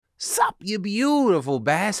Sup, you beautiful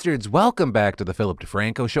bastards. Welcome back to the Philip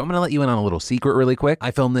DeFranco Show. I'm going to let you in on a little secret really quick.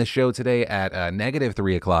 I filmed this show today at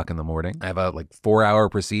 -3 o'clock in the morning. I have a 4-hour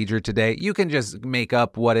procedure today. You can just make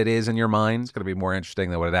up what it is in your mind. It's going to be more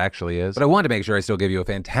interesting than what it actually is. But I wanted to make sure I still give you a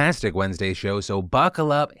fantastic Wednesday show, so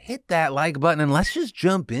buckle up, hit that like button, and let's just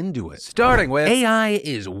jump into it. Starting with AI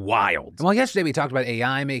is wild. And while yesterday we talked about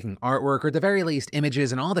AI making artwork, or at the very least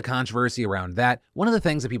images, and all the controversy around that, one of the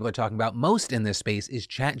things that people are talking about most in this space is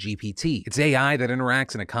ChatGPT. It's AI that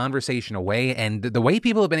interacts in a conversational way, and the way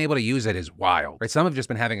people have been able to use it is wild. Right? Some have just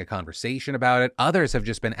been having a conversation about it. Others have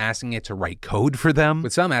just been asking it to write code for them,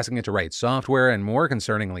 with some asking it to write software, and more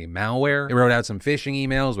concerningly, malware. It wrote out some phishing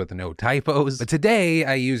emails with no typos. But today,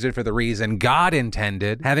 I use it for the reason God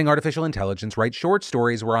intended, having artificial intelligence write short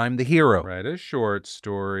stories where I'm the hero. Write a short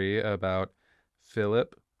story about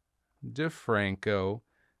Philip DeFranco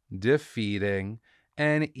defeating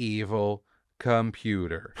an evil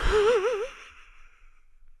computer.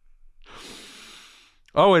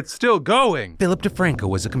 Oh, it's still going. Philip DeFranco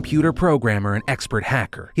was a computer programmer and expert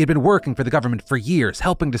hacker. He had been working for the government for years,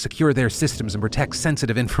 helping to secure their systems and protect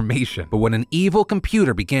sensitive information. But when an evil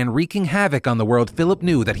computer began wreaking havoc on the world, Philip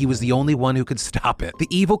knew that he was the only one who could stop it. The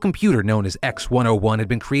evil computer, known as X-101, had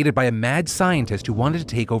been created by a mad scientist who wanted to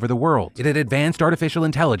take over the world. It had advanced artificial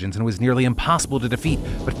intelligence and was nearly impossible to defeat,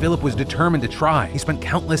 but Philip was determined to try. He spent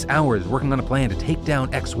countless hours working on a plan to take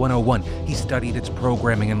down X-101. He studied its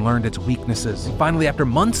programming and learned its weaknesses. And finally, after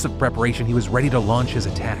months of preparation, he was ready to launch his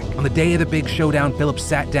attack. On the day of the big showdown, Philip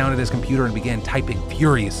sat down at his computer and began typing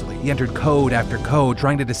furiously. He entered code after code,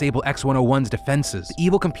 trying to disable X-101's defenses. The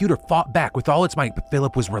evil computer fought back with all its might, but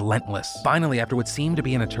Philip was relentless. Finally, after what seemed to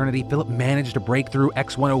be an eternity, Philip managed to break through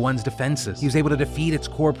X-101's defenses. He was able to defeat its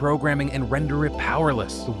core programming and render it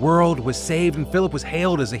powerless. The world was saved, and Philip was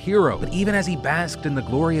hailed as a hero. But even as he basked in the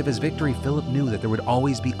glory of his victory, Philip knew that there would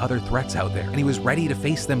always be other threats out there, and he was ready to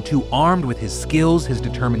face them too, armed with his skills, his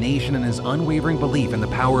determination, and his unwavering belief in the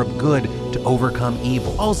power of good to overcome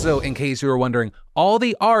evil. Also, in case you were wondering, all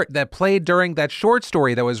the art that played during that short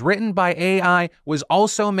story that was written by AI was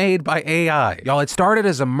also made by AI. Y'all, it started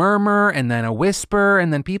as a murmur and then a whisper,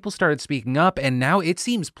 and then people started speaking up, and now it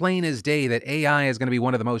seems plain as day that AI is going to be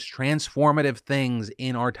one of the most transformative things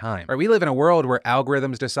in our time. Right? We live in a world where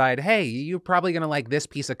algorithms decide, hey, you're probably going to like this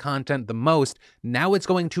piece of content the most. Now it's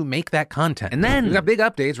going to make that content. And then we've got big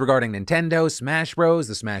updates regarding Nintendo, Smash Bros,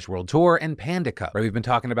 the Smash World Tour, and Panda Cup. Right? We've been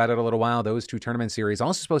talking about it a little while. Those two tournament series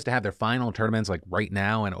also supposed to have their final tournaments right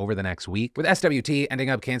now and over the next week, with SWT ending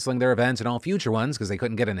up canceling their events and all future ones because they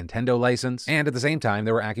couldn't get a Nintendo license. And at the same time,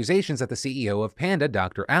 there were accusations that the CEO of Panda,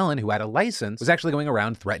 Dr. Allen, who had a license, was actually going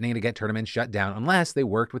around threatening to get tournaments shut down unless they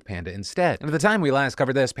worked with Panda instead. And at the time we last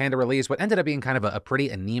covered this, Panda released what ended up being kind of a pretty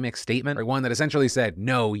anemic statement, or one that essentially said,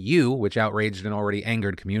 "No, you," which outraged an already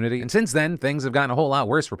angered community. And since then, things have gotten a whole lot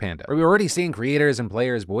worse for Panda. We were already seeing creators and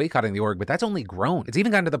players boycotting the org, but that's only grown. It's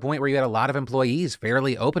even gotten to the point where you had a lot of employees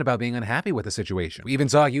fairly open about being unhappy with the situation. We even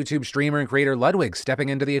saw YouTube streamer and creator Ludwig stepping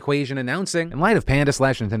into the equation, announcing, in light of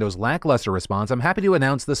Panda/Nintendo's lackluster response, I'm happy to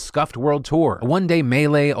announce the Scuffed World Tour, a one-day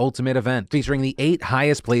Melee Ultimate event featuring the 8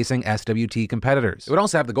 highest-placing SWT competitors. It would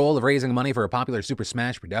also have the goal of raising money for a popular Super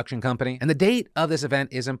Smash production company, and the date of this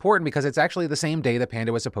event is important because it's actually the same day that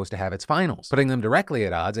Panda was supposed to have its finals, putting them directly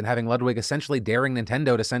at odds and having Ludwig essentially daring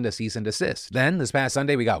Nintendo to send a cease and desist. Then, this past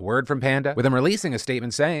Sunday, we got word from Panda, with them releasing a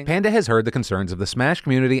statement saying, Panda has heard the concerns of the Smash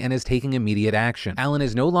community and is taking immediate action. Allen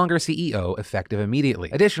is no longer CEO, effective immediately.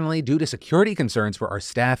 Additionally, due to security concerns for our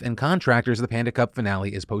staff and contractors, the Panda Cup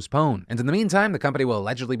finale is postponed. And in the meantime, the company will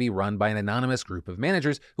allegedly be run by an anonymous group of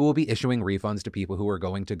managers who will be issuing refunds to people who are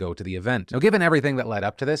going to go to the event. Now, given everything that led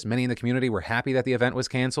up to this, many in the community were happy that the event was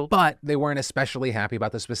canceled, but they weren't especially happy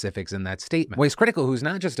about the specifics in that statement. Waste Critical, who's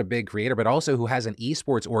not just a big creator, but also who has an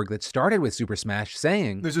esports org that started with Super Smash,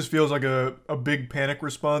 saying, this just feels like a big panic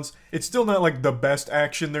response. It's still not like the best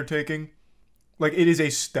action they're taking. Like, it is a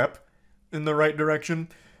step in the right direction,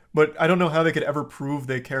 but I don't know how they could ever prove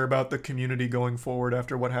they care about the community going forward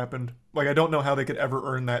after what happened. Like, I don't know how they could ever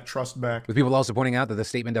earn that trust back. With people also pointing out that the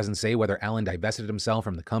statement doesn't say whether Allen divested himself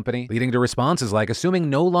from the company, leading to responses like, assuming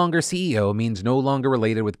no longer CEO means no longer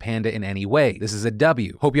related with Panda in any way. This is a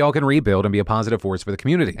W. Hope y'all can rebuild and be a positive force for the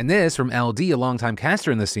community. And this from LD, a longtime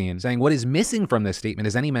caster in the scene, saying what is missing from this statement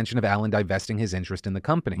is any mention of Allen divesting his interest in the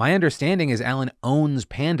company. My understanding is Allen owns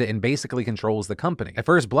Panda and basically controls the company. At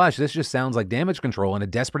first blush, this just sounds like damage control and a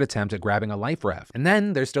desperate desperate attempt at grabbing a life raft. And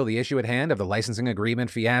then there's still the issue at hand of the licensing agreement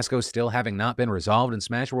fiasco still having not been resolved, and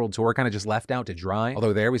Smash World Tour kind of just left out to dry.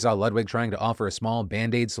 Although there we saw Ludwig trying to offer a small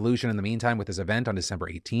band-aid solution in the meantime with his event on December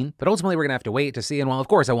 18th. But ultimately we're gonna have to wait to see, and while of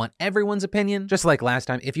course I want everyone's opinion, just like last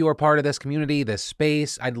time, if you are part of this community, this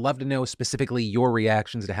space, I'd love to know specifically your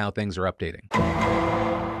reactions to how things are updating.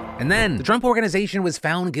 And then, the Trump Organization was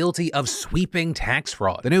found guilty of sweeping tax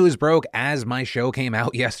fraud. The news broke as my show came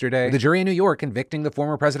out yesterday, with the jury in New York convicting the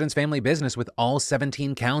former president's family business with all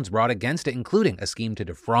 17 counts brought against it, including a scheme to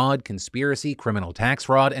defraud, conspiracy, criminal tax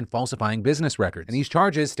fraud, and falsifying business records. And these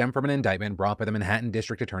charges stem from an indictment brought by the Manhattan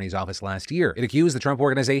District Attorney's Office last year. It accused the Trump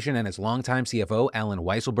Organization and its longtime CFO, Alan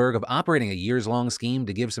Weisselberg, of operating a years-long scheme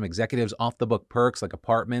to give some executives off-the-book perks like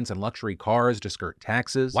apartments and luxury cars to skirt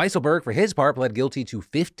taxes. Weisselberg, for his part, pled guilty to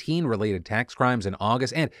 15 related tax crimes in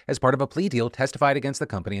August and, as part of a plea deal, testified against the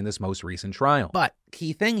company in this most recent trial. But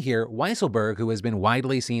key thing here, Weisselberg, who has been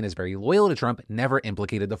widely seen as very loyal to Trump, never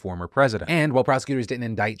implicated the former president. And while prosecutors didn't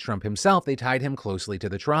indict Trump himself, they tied him closely to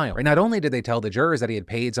the trial. Right? Not only did they tell the jurors that he had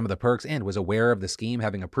paid some of the perks and was aware of the scheme,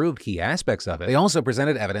 having approved key aspects of it, they also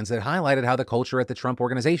presented evidence that highlighted how the culture at the Trump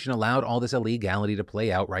Organization allowed all this illegality to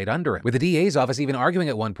play out right under it, with the DA's office even arguing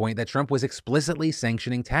at one point that Trump was explicitly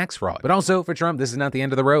sanctioning tax fraud. But also, for Trump, this is not the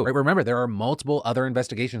end of the road. Right? Remember, there are multiple other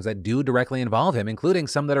investigations that do directly involve him, including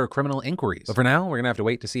some that are criminal inquiries. But for now, we're gonna have to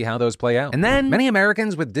wait to see how those play out. And then, many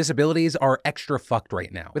Americans with disabilities are extra fucked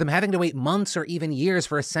right now, with them having to wait months or even years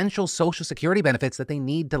for essential Social Security benefits that they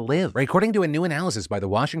need to live. Right? According to a new analysis by the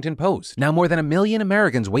Washington Post, now more than 1 million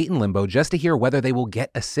Americans wait in limbo just to hear whether they will get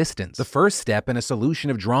assistance. The first step in a solution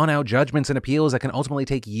of drawn-out judgments and appeals that can ultimately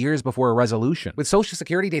take years before a resolution. With Social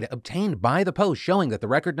Security data obtained by the Post showing that the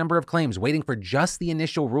record number of claims waiting for just the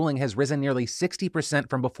initial ruling has risen nearly 60%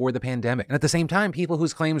 from before the pandemic. And at the same time, people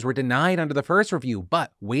whose claims were denied under the first review,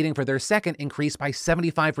 but waiting for their second, increased by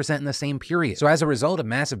 75% in the same period. So as a result, a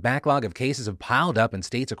massive backlog of cases have piled up in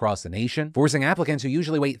states across the nation, forcing applicants who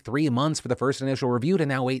usually wait 3 months for the first initial review to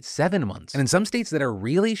now wait 7 months. And in some states that are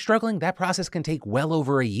really struggling, that process can take well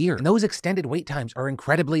over a year. And those extended wait times are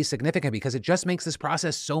incredibly significant because it just makes this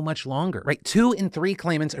process so much longer. Right? 2 in 3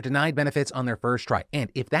 claimants are denied benefits on their first try.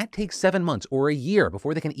 And if that takes 7 months or a year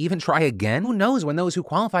before they can even try again, who knows when those who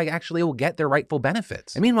qualify actually will get their rightful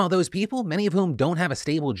benefits. And meanwhile, those people, many of whom don't have a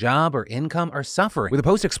stable job or income, are suffering. With the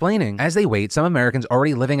Post explaining, as they wait, some Americans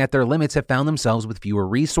already living at their limits have found themselves with fewer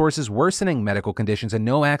resources, worsening medical conditions, and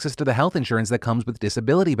no access to the health insurance that comes with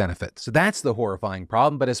disability benefits. So that's the horrifying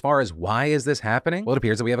problem. But as far as why is this happening? Well, it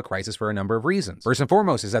appears that we have a crisis for a number of reasons. First and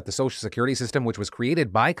foremost is that the Social Security system, which was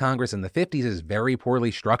created by Congress in the 50s, is very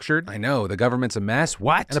poorly structured. I know, the government's a mess.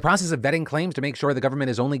 What? And the process of vetting claims to make sure the government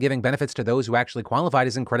is only giving benefits to those who actually qualified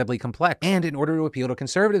is incredibly complex. And in order to appeal to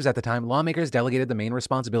conservatives at the time, lawmakers delegated the main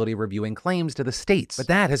responsibility of reviewing claims to the states. But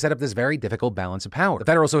that has set up this very difficult balance of power. The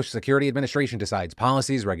Federal Social Security Administration decides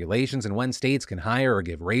policies, regulations, and when states can hire or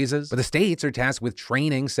give raises. But the states are tasked with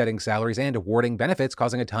training, setting salaries, and awarding benefits,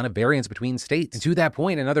 causing a ton of variance between states. And to that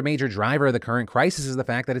point, another major driver of the current crisis is the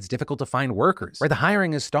fact that it's difficult to find workers. Right? The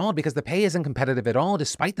hiring is stalled because the pay isn't competitive at all,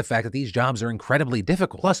 despite the fact that these jobs are incredibly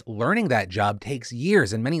difficult. Plus, learning that job takes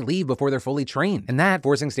years, and many leave before they're fully trained. And that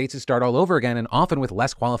forcing states to start all over again, and often with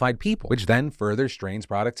less qualified people, which then further strains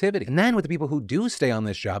productivity. And then with the people who do stay on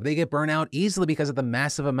this job, they get burnt out easily because of the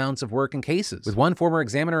massive amounts of work and cases. With one former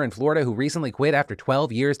examiner in Florida who recently quit after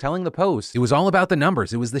 12 years telling the Post, it was all about the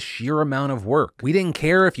numbers. It was the sheer amount of work. We didn't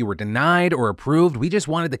care if you were denied or approved. We just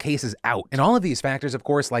wanted the cases out. And all of these factors, of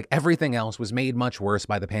course, like everything else, was made much worse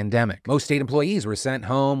by the pandemic. Most state employees were sent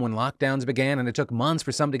home when lockdowns began, and it took months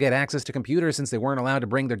for some to get access to computers since they weren't allowed to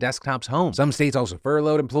bring their desktops home. Some states also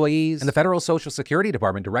furloughed employees, and the Federal Social Security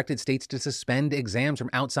Department directed states to suspend exams from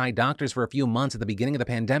outside doctors for a few months at the beginning of the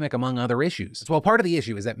pandemic, among other issues. So while part of the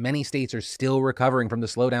issue is that many states are still recovering from the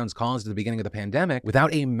slowdowns caused at the beginning of the pandemic,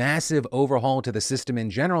 without a massive overhaul to the system in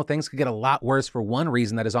general, things could get a lot worse for one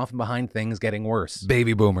reason that is often behind things getting worse: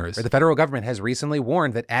 baby boomers. The federal government has recently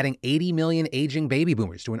warned that adding 80 million aging baby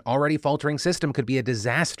boomers to an already faltering system could be a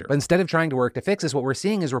disaster. But instead of trying to work to fix this, what we're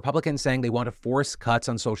seeing is Republicans saying they want to force cuts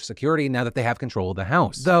on Social Security now that they have control of the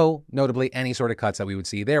House. Though, notably, any sort of cuts that we would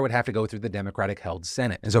see there would have to go through the Democratic-held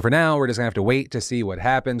Senate. And so for now, we're just gonna have to wait to see what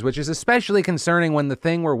happens, which is especially concerning when the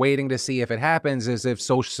thing we're waiting to see if it happens is if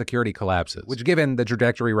Social Security collapses, which given the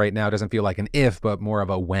trajectory right now doesn't feel like an if, but more of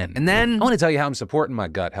a when. And then I want to tell you how I'm supporting my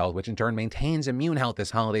gut health, which in turn maintains immune health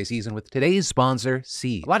this holiday season with today's sponsor,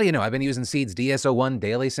 Seed. A lot of you know I've been using Seed's DSO1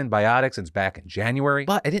 Daily Symbiotic since back in January,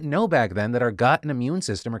 but I didn't know back then that our gut and immune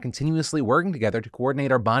system are continuously working together together to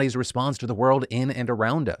coordinate our body's response to the world in and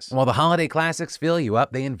around us. And while the holiday classics fill you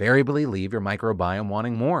up, they invariably leave your microbiome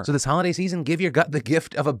wanting more. So this holiday season, give your gut the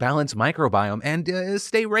gift of a balanced microbiome and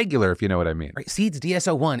stay regular, if you know what I mean. Right? Seed's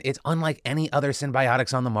DS-01, it's unlike any other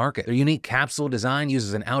symbiotics on the market. Their unique capsule design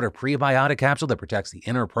uses an outer prebiotic capsule that protects the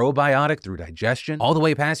inner probiotic through digestion, all the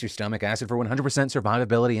way past your stomach acid for 100%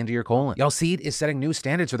 survivability into your colon. Y'all, Seed is setting new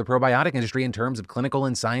standards for the probiotic industry in terms of clinical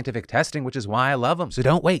and scientific testing, which is why I love them. So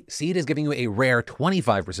don't wait. Seed is giving you a rare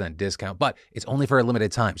 25% discount, but it's only for a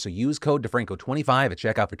limited time. So use code DeFranco25 at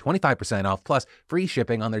checkout for 25% off plus free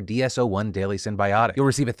shipping on their DS-01 Daily Symbiotic. You'll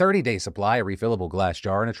receive a 30-day supply, a refillable glass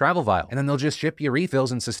jar, and a travel vial. And then they'll just ship you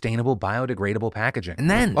refills in sustainable, biodegradable packaging. And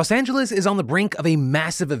then Los Angeles is on the brink of a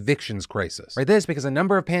massive evictions crisis. Right, this because a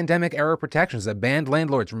number of pandemic-era protections that banned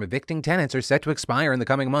landlords from evicting tenants are set to expire in the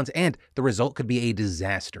coming months, and the result could be a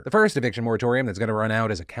disaster. The first eviction moratorium that's going to run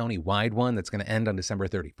out is a county-wide one that's going to end on December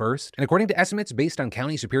 31st. And according to estimates based on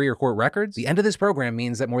county superior court records, the end of this program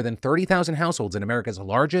means that more than 30,000 households in America's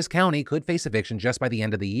largest county could face eviction just by the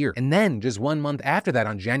end of the year. And then, just 1 month after that,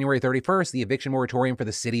 on January 31st, the eviction moratorium for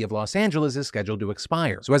the city of Los Angeles is scheduled to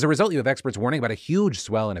expire. So as a result, you have experts warning about a huge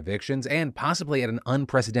swell in evictions and possibly at an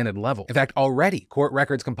unprecedented level. In fact, already, court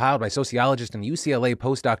records compiled by sociologist and UCLA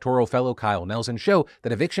postdoctoral fellow Kyle Nelson show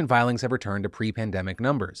that eviction filings have returned to pre-pandemic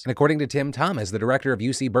numbers. And according to Tim Thomas, the director of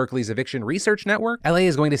UC Berkeley's Eviction Research Network, LA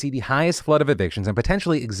is going to see the highest flood of evictions and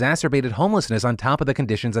potentially exacerbated homelessness on top of the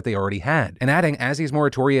conditions that they already had. And adding, as these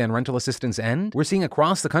moratoria and rental assistance end, we're seeing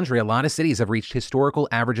across the country a lot of cities have reached historical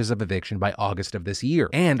averages of eviction by August of this year,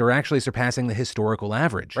 and are actually surpassing the historical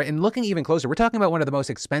average. Right? And looking even closer, we're talking about one of the most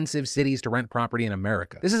expensive cities to rent property in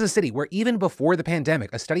America. This is a city where even before the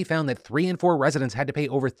pandemic, a study found that 3 in 4 residents had to pay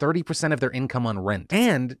over 30% of their income on rent.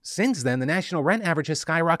 And since then, the national rent average has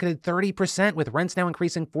skyrocketed 30%, with rents now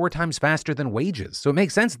increasing 4 times faster than wages. So it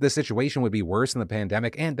makes sense that this situation would be worse than the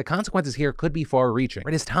pandemic, and the consequences here could be far-reaching.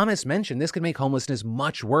 Right? As Thomas mentioned, this could make homelessness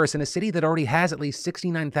much worse in a city that already has at least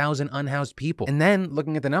 69,000 unhoused people. And then,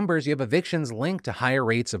 looking at the numbers, you have evictions linked to higher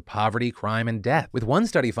rates of poverty, crime, and death, with one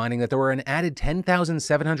study finding that there were an added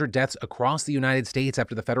 10,700 deaths across the United States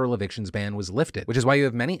after the federal evictions ban was lifted, which is why you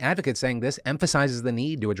have many advocates saying this emphasizes the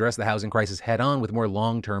need to address the housing crisis head-on with more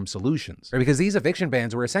long-term solutions. Right? Because these eviction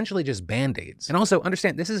bans were essentially just band-aids. And also,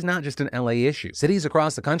 understand, this is not just an LA issue. Cities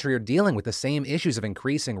across the country are dealing with the same issues of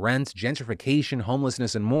increasing rents, gentrification,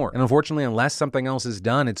 homelessness, and more. And unfortunately, unless something else is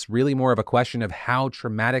done, it's really more of a question of how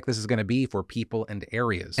traumatic this is going to be for people and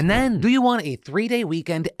areas. And then, do you want a 3-day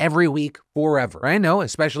weekend every week forever? I know,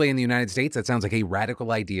 especially in the United States, that sounds like a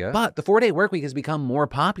radical idea, but the 4-day workweek has become more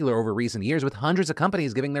popular over recent years, with hundreds of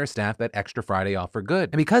companies giving their staff that extra Friday off for good.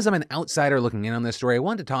 And because I'm an outsider looking in on this story, I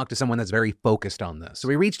wanted to talk to someone that's very focused on this. So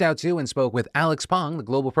we reached out to and spoke with Alex Pong, the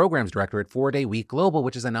Global Programs Director at 4-Day Week Global,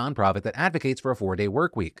 which is a nonprofit that advocates for a 4-day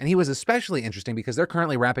work week. And he was especially interesting because they're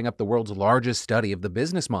currently wrapping up the world's largest study of the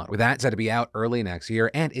business model, with that set to be out early next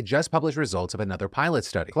year, and it just published results of another pilot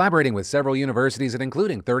study, collaborating with several universities and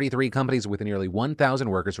including 33 companies with nearly 1,000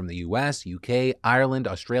 workers from the US, UK, Ireland,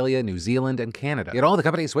 Australia, New Zealand, and Canada. Yet all the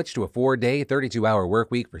companies switched to a 4-day, 32-hour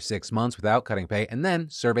work week for 6 months without cutting pay, and then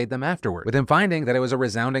surveyed them afterward, with them finding that it was a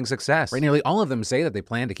resounding success. Right, nearly all of them say that they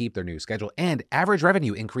plan to keep their new schedule, and average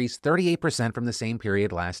revenue increased 38% from the same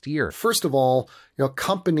period last year. First of all,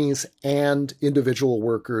 companies and individual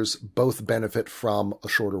workers both benefit from a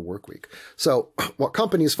shorter work week. So what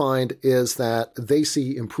companies find is that they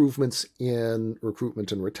see improvements in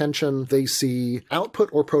recruitment and retention. They see output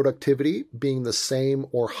or productivity being the same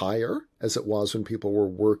or higher as it was when people were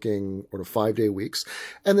working 5-day weeks.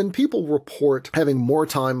 And then people report having more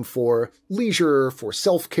time for leisure, for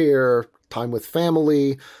self-care, time with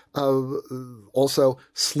family, also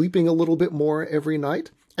sleeping a little bit more every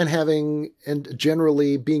night, and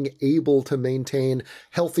generally being able to maintain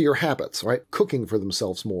healthier habits, right? Cooking for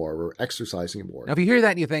themselves more or exercising more. Now, if you hear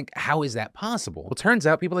that and you think, how is that possible? Well, it turns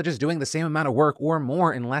out people are just doing the same amount of work or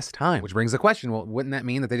more in less time, which brings the question, well, wouldn't that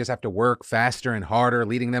mean that they just have to work faster and harder,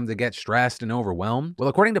 leading them to get stressed and overwhelmed? Well,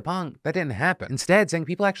 according to Pong, that didn't happen. Instead, saying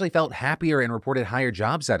people actually felt happier and reported higher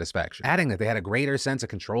job satisfaction, adding that they had a greater sense of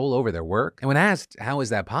control over their work. And when asked, how is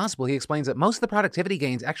that possible, he explains that most of the productivity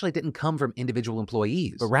gains actually didn't come from individual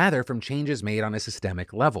employees, but rather from changes made on a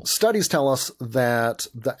systemic level. Studies tell us that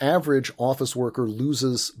the average office worker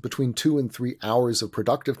loses between 2 and 3 hours of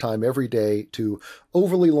productive time every day to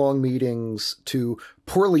overly long meetings to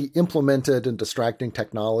poorly implemented and distracting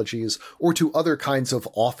technologies, or to other kinds of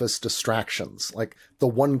office distractions, like the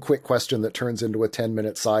one quick question that turns into a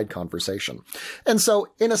 10-minute side conversation. And so,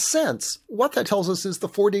 in a sense, what that tells us is the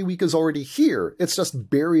 4-day week is already here. It's just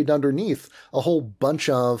buried underneath a whole bunch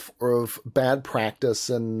of bad practice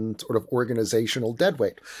and sort of organizational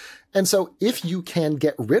deadweight. And so if you can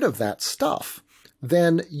get rid of that stuff,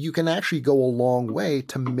 then you can actually go a long way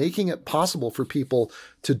to making it possible for people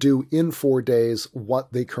to do in 4 days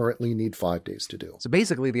what they currently need 5 days to do. So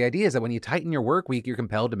basically, the idea is that when you tighten your work week, you're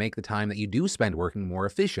compelled to make the time that you do spend working more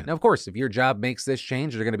efficient. Now, of course, if your job makes this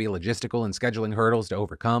change, there are going to be logistical and scheduling hurdles to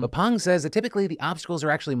overcome. But Pong says that typically the obstacles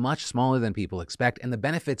are actually much smaller than people expect and the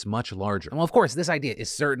benefits much larger. And well, of course, this idea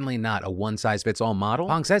is certainly not a one-size-fits-all model.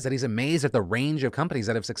 Pong says that he's amazed at the range of companies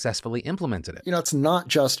that have successfully implemented it. It's not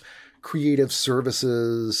just creative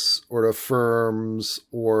services or firms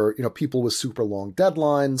or, people with super long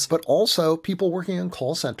deadlines, but also people working in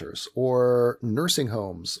call centers or nursing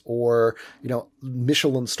homes or,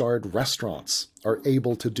 Michelin-starred restaurants are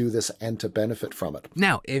able to do this and to benefit from it.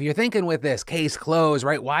 Now, if you're thinking with this case closed,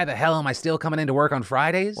 right, why the hell am I still coming into work on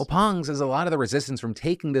Fridays? Well, Pong says a lot of the resistance from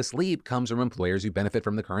taking this leap comes from employers who benefit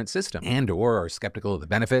from the current system and/or are skeptical of the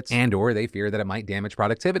benefits and/or they fear that it might damage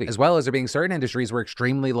productivity, as well as there being certain industries where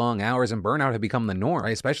extremely long hours and burnout have become the norm,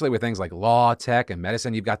 right? Especially with things like law, tech, and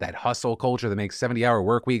medicine. You've got that hustle culture that makes 70-hour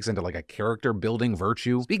work weeks into like a character-building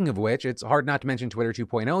virtue. Speaking of which, it's hard not to mention Twitter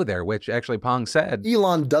 2.0 there, which actually Pong said,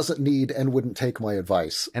 Elon doesn't need and wouldn't take my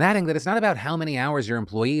advice. And adding that it's not about how many hours your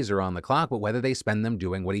employees are on the clock, but whether they spend them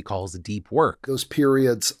doing what he calls deep work. Those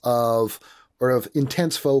periods of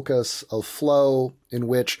intense focus, of flow, in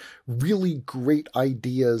which really great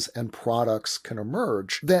ideas and products can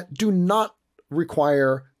emerge that do not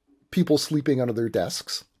require people sleeping under their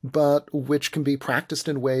desks, but which can be practiced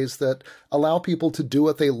in ways that allow people to do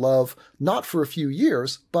what they love, not for a few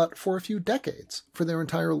years, but for a few decades, for their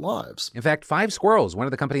entire lives. In fact, Five Squirrels, one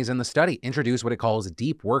of the companies in the study, introduced what it calls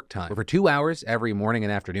deep work time, where for 2 hours every morning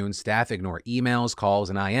and afternoon, staff ignore emails, calls,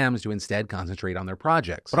 and IMs to instead concentrate on their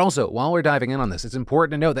projects. But also, while we're diving in on this, it's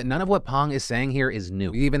important to note that none of what Pong is saying here is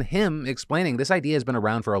new. Even him explaining this idea has been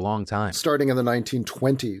around for a long time. Starting in the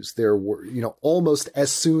 1920s, there were, almost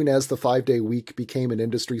as soon as the 5-day week became an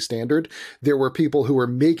industry standard, there were people who were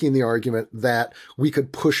making the argument that we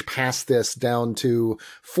could push past this down to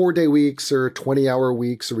 4-day weeks or 20-hour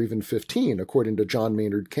weeks or even 15, according to John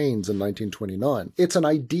Maynard Keynes in 1929. It's an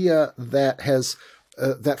idea that has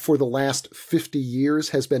that for the last 50 years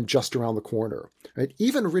has been just around the corner. Right?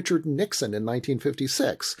 Even Richard Nixon in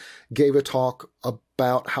 1956 gave a talk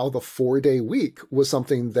about how the 4-day week was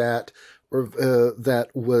something that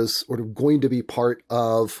was sort of going to be part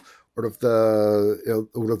of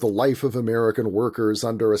the life of American workers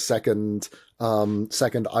under a second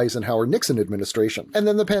Eisenhower-Nixon administration. And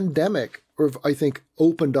then the pandemic, I think,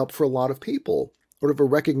 opened up for a lot of people a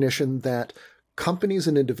recognition that companies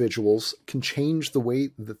and individuals can change the way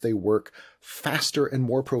that they work faster and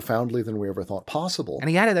more profoundly than we ever thought possible. And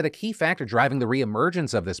he added that a key factor driving the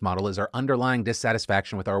reemergence of this model is our underlying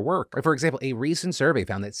dissatisfaction with our work. For example, a recent survey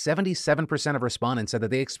found that 77% of respondents said that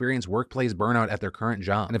they experience workplace burnout at their current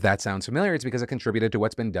job. And if that sounds familiar, it's because it contributed to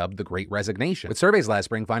what's been dubbed the Great Resignation, with surveys last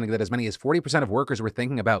spring finding that as many as 40% of workers were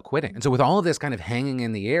thinking about quitting. And so with all of this kind of hanging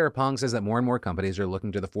in the air, Pong says that more and more companies are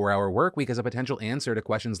looking to the 4-hour work week as a potential answer to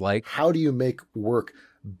questions like, how do you make work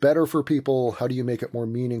better for people? How do you make it more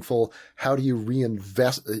meaningful? How do you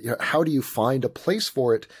reinvest? How do you find a place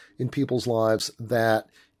for it in people's lives that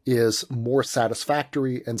is more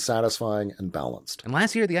satisfactory and satisfying and balanced? And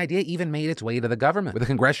last year, the idea even made its way to the government, with the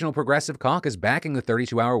Congressional Progressive Caucus backing the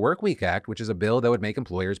 32-Hour Workweek Act, which is a bill that would make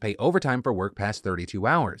employers pay overtime for work past 32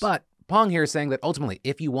 hours. But Pong here is saying that ultimately,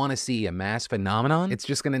 if you want to see a mass phenomenon, it's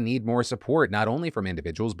just going to need more support, not only from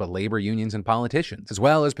individuals, but labor unions and politicians, as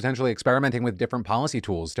well as potentially experimenting with different policy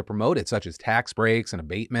tools to promote it, such as tax breaks and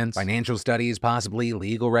abatements, financial studies, possibly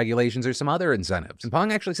legal regulations, or some other incentives. And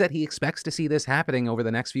Pong actually said he expects to see this happening over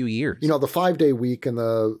the next few years. The 5-day week and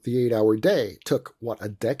the 8-hour day took, a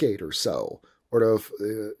decade or so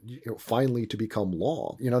finally to become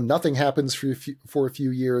law. Nothing happens for a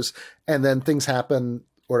few years, and then things happen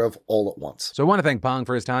all at once. So I want to thank Pong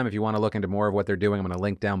for his time. If you want to look into more of what they're doing, I'm going to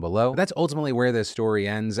link down below. But that's ultimately where this story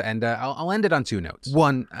ends, and I'll end it on 2 notes.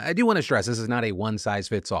 One, I do want to stress this is not a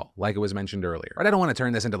one-size-fits-all, like it was mentioned earlier. But I don't want to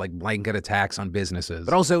turn this into blanket attacks on businesses.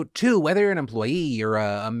 But also, 2, whether you're an employee, you're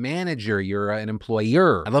a manager, you're an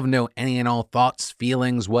employer, I'd love to know any and all thoughts,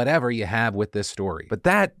 feelings, whatever you have with this story. But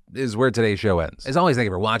that is where today's show ends. As always, thank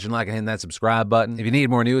you for watching, liking, and hitting that subscribe button. If you need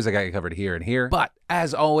more news, I got you covered here and here. But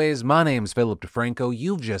As always, my name's Philip DeFranco.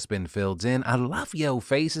 You've just been filled in. I love yo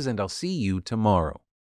faces, and I'll see you tomorrow.